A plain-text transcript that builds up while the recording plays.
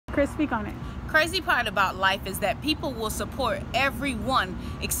Chris, speak on it. Crazy part about life is that people will support everyone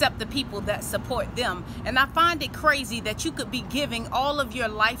except the people that support them. And I find it crazy that you could be giving all of your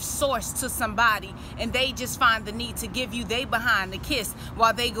life source to somebody and they just find the need to give you they behind the kiss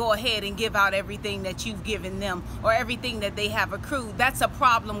while they go ahead and give out everything that you've given them or everything that they have accrued. That's a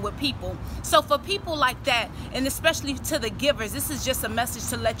problem with people. So for people like that, and especially to the givers, this is just a message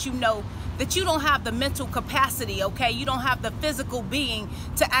to let you know that you don't have the mental capacity, okay? You don't have the physical being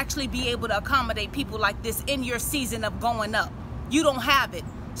to actually be able to accommodate people like this in your season of going up. You don't have it.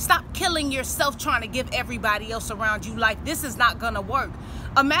 Stop killing yourself trying to give everybody else around you life. This is not gonna work.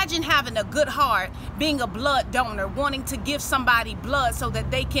 Imagine having a good heart, being a blood donor, wanting to give somebody blood so that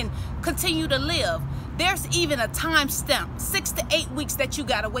they can continue to live. There's even a time stamp, 6 to 8 weeks that you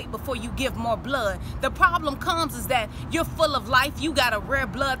gotta wait before you give more blood. The problem comes is that you're full of life, you got a rare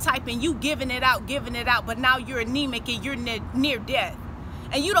blood type and you giving it out, but now you're anemic and you're near death.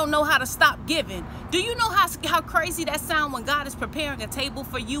 And you don't know how to stop giving. Do you know how crazy that sounds when God is preparing a table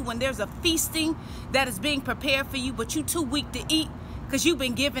for you, when there's a feasting that is being prepared for you, but you're too weak to eat because you've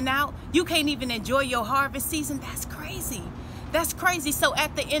been giving out? You can't even enjoy your harvest season. That's crazy. That's crazy. So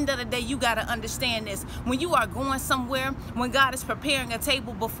at the end of the day, you got to understand this. When you are going somewhere, when God is preparing a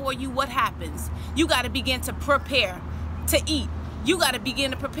table before you, what happens? You got to begin to prepare to eat. You got to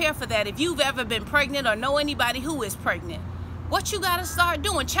begin to prepare for that. If you've ever been pregnant or know anybody who is pregnant, what you got to start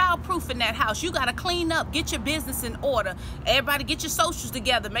doing? Child-proof in that house. You got to clean up. Get your business in order. Everybody get your socials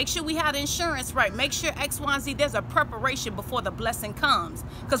together. Make sure we have the insurance right. Make sure X, Y, and Z. There's a preparation before the blessing comes.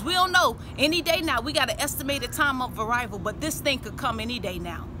 Because we don't know. Any day now, we got an estimated time of arrival. But this thing could come any day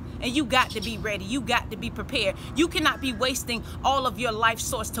now. And you got to be ready. You got to be prepared. You cannot be wasting all of your life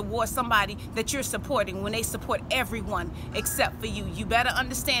source towards somebody that you're supporting when they support everyone except for you. You better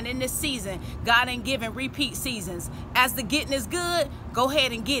understand in this season, God ain't giving repeat seasons. As the getting is good, go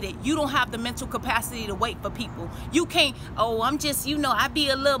ahead and get it. You don't have the mental capacity to wait for people. You can't, oh, I'm just, you know, I be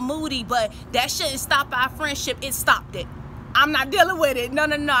a little moody, but that shouldn't stop our friendship. It stopped it. I'm not dealing with it. No,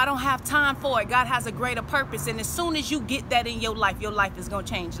 I don't have time for it. God has a greater purpose. And as soon as you get that in your life is going to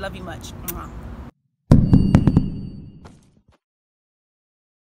change. Love you much.